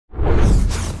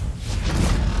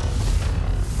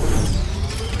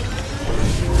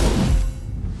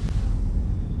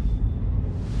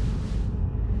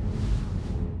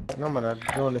No man, I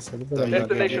don't listen.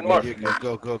 Destination mark.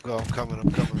 Go. I'm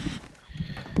coming.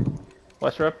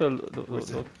 Watch your up. I'm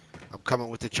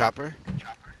coming with the chopper.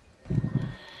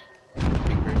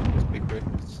 Big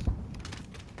bricks.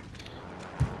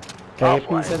 Can you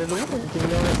please set it over? Anything you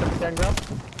know that can grab?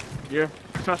 Yeah,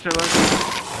 touch it like.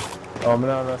 Oh, I'm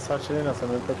not touching it, so I'm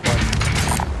going to pick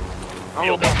one.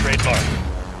 Field upgrade mark.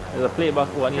 There's a playback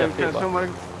one here.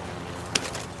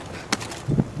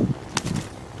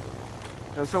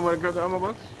 Can somebody grab the ammo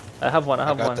box? I have one.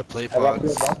 I got the plate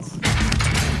box.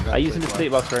 I'm using the plate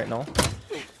box right now.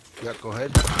 Yeah, go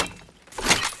ahead.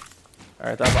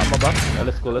 Alright, I have ammo box. Now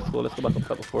let's go back up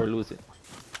top before I lose it.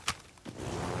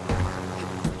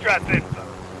 Trap in.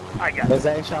 I got it. There's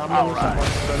extra ammo.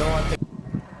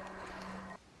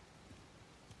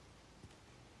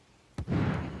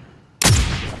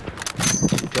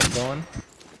 Jump going.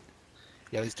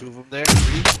 Yeah, there's two of them there.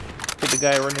 Three. Hit the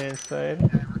guy running inside.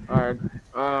 Alright.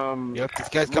 Yep, this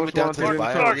guy's coming down to the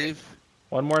buy, I believe.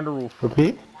 One more on the roof.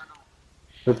 Repeat,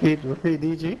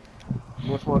 DG.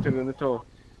 Most wanted in the toe.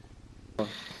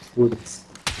 Good.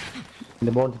 In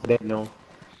the mountain today, no.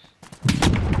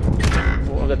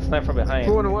 Oh, I got sniped from behind.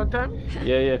 Two on one time?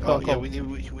 Yeah, come. Yeah, we need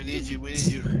you.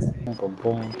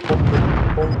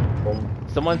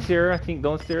 Someone's here, I think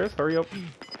downstairs. Hurry up.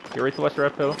 Get ready to watch the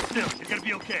rappel. Still, you're gonna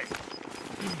be okay.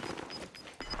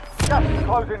 Gas is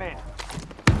closing in.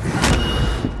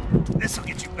 This'll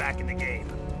get you back in the game.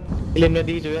 Kill him,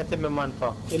 DJ. That's him, man.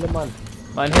 Kill him, man.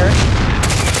 Man here?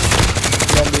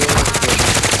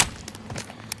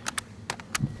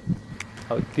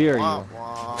 How dare you? Wow.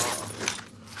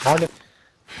 How the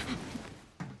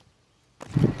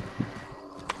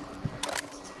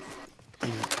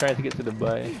He's trying to get to the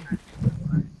buy.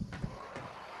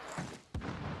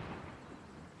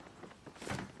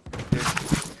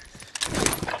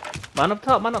 Man up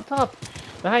top!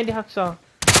 Behind the hacksaw.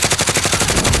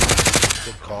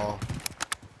 Good call.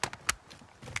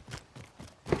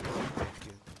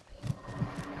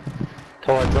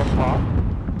 Tower jump off.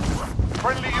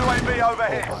 Friendly UAV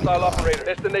overhead. Hostile operator.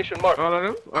 Destination mark. All of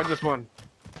them? Or just one?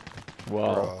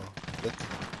 Wow.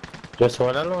 Just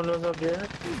one alone was up there.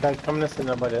 Can't come to see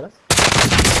nobody else.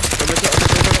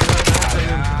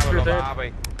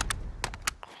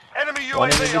 Enemy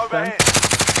UAV overhead.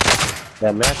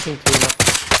 Yeah, matching too much.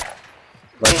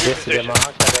 But this is the mark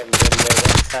and then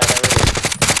left side already.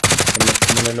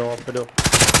 I'm gonna know what to do.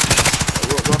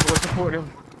 We'll support him.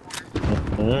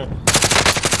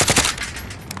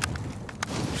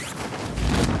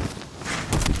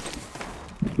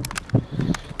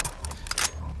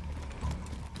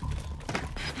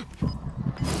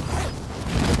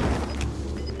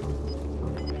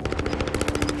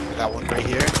 I got one right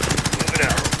here. Moving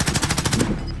out.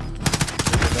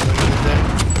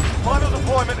 Final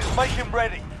deployment is making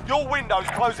ready. Your window's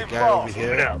closing Guy over fast.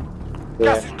 here. Out.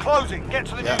 Gas is closing. Get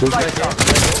to the new safe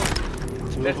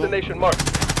zone. Destination mark.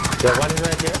 Yeah, one is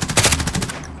right here.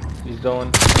 He's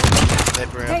down.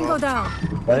 Tango down.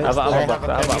 I have an ammo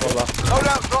box.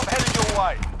 Loadout drop headed your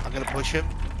way. I'm gonna push him.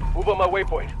 Move on my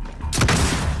waypoint.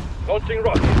 Launching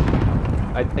rocket.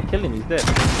 I killed him, he's dead.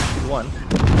 He's one.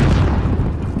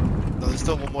 No, there's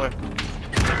still one more.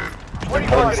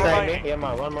 25 remaining. Yeah,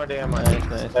 man, one more day, man.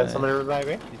 Can somebody revive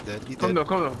me? He's dead. Come down.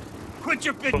 Quit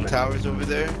your big Towers over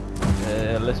there.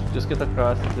 Let's just get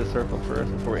across the circle first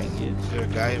before we engage. Is there a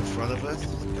guy in front of us?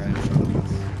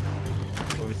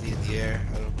 Or is he in the air?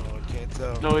 I don't know. I can't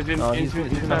tell. No, he's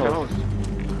inside the house.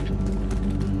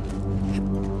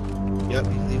 Yep,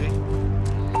 he's leaving.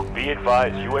 Be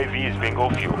advised, UAV is bingo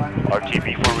fuel.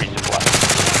 RTB for resupply.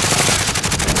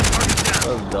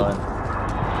 Well done.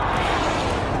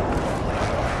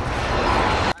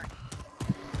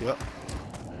 Yep.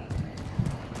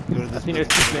 Go to I this think there's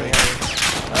two building. playing.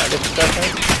 Let's start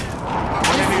time.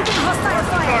 Hostile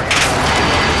fire.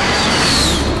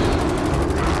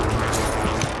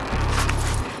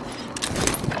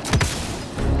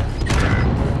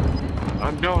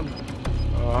 I'm down.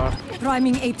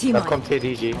 Priming AT I'll mine. come to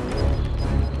DG.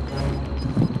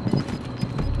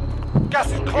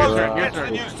 Gas is closing. Get to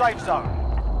the new safe zone.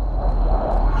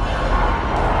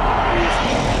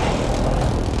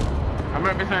 I'm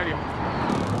right beside you.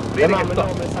 Yeah, man, I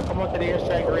come out to the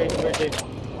airstrike range.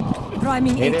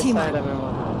 Priming Hit AT inside mine. of me, man.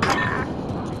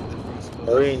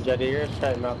 The range of the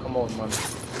airstrike, man, come on, man.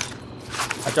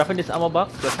 I'm dropping this ammo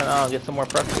box so I can get some more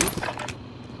practice.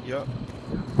 Yep.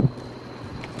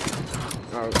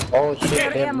 Oh shit, There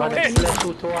man, ammo. it's left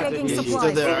two towards Taking the He's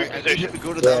supplies. still there. I need him to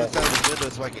go to the other side of the window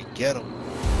so I can get him.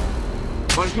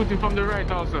 One shooting from the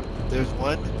right also. There's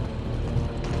one.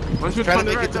 One shooting Try to from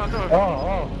the make right it to- also.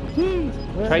 Oh.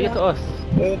 Try to get to us.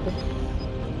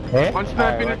 Eh? One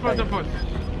sniping in Alright, front of us.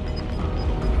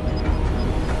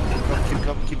 Keep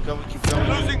coming, keep coming, keep coming.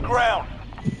 Losing ground.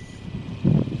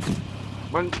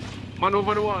 Man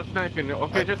over the wall sniping.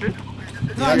 Okay, Jesse?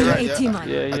 Priming you're right, 18 yeah. man.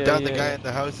 Yeah, I yeah, downed the yeah. guy in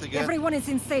the house again. Everyone is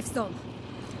in safe zone.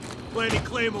 I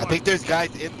think there's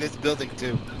guys in this building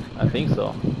too. I think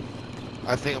so.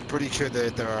 I'm pretty sure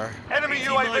that there are. Enemy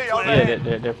UAV Yeah,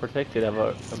 overhead. they're protected. I've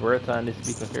a Bertha on this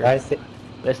speaker here.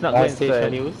 Let's not go Guys, station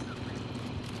inside. news.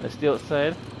 Let's stay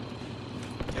outside.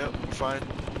 Yep, we're fine.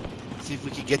 See if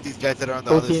we can get these guys that are on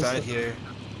the Two other teams. side here.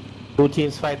 2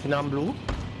 teams fighting on blue.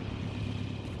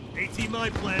 18 my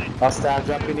planet. Hostile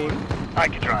dropping in. I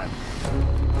can drive.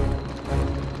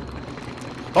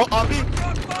 Oh, on me!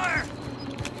 Fire!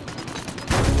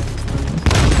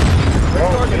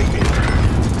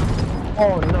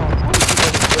 Oh no.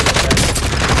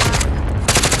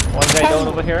 One guy down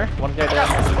over here. One guy Gas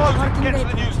down. is closing. Get to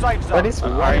the new safe zone. What is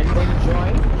right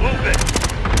join? Move it.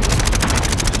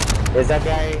 There's a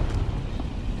guy.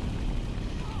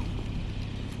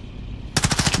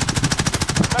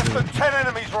 Less than 10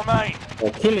 enemies remain. Oh,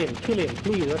 kill him,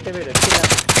 please. Whatever it is, kill him.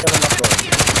 Kill him up, bro.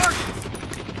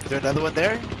 Is there another one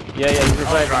there? Yeah, he's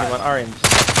reviving him on orange.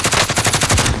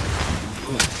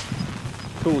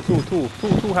 Two,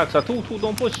 Haxa. Two,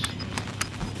 don't push.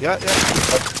 Yeah, yeah.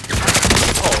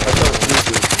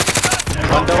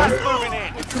 One down. Gas moving in.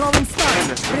 Throwing stun.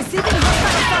 Receiving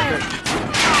hostile fire.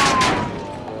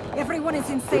 Everyone is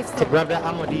in safe zone. Grab the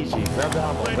ammo, DJ. Grab the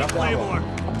ammo. Grab the ammo.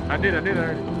 I did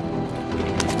already.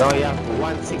 No, you have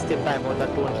 165 on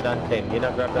that 210. You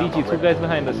know, grab the ammo. DG, two guys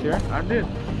behind us here. I did.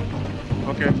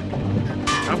 Okay.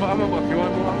 I'm a buck. You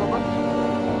want to go on the buck?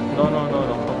 No.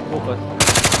 Focus.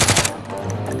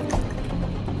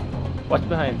 Watch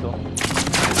behind though.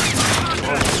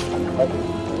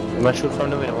 You must shoot from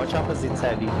the window. Watch opposite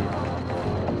side, DJ.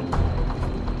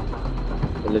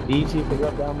 Will the DJ pick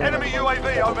up the ammo? Enemy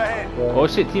UAV overhead. Oh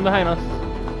shit, team behind us.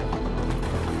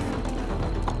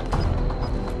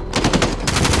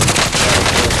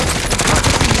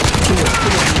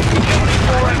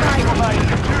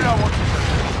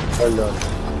 Hold on.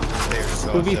 There's so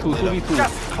 2v2.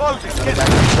 Gas is closing. Get to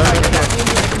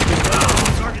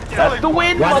That's the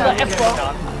win, mother effer.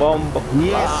 Bomb.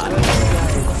 Yes.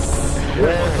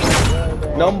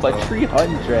 Number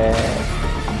 300.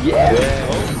 Yeah.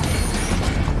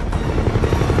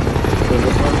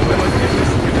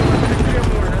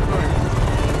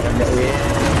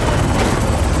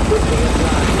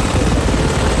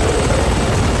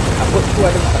 I put two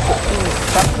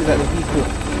boxes at the vehicle.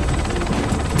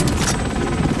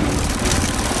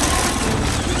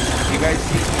 You guys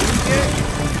see me yet?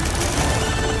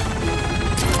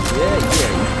 Yeah.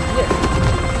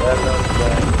 Well done.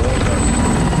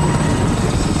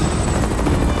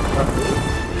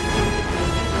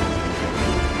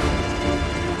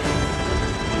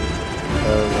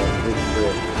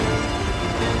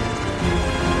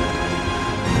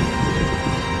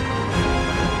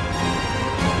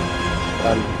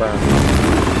 Confirmed.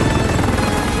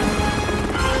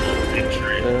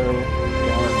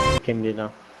 Came dinner.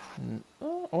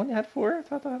 Oh, only had 4? I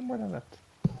thought I had more than that.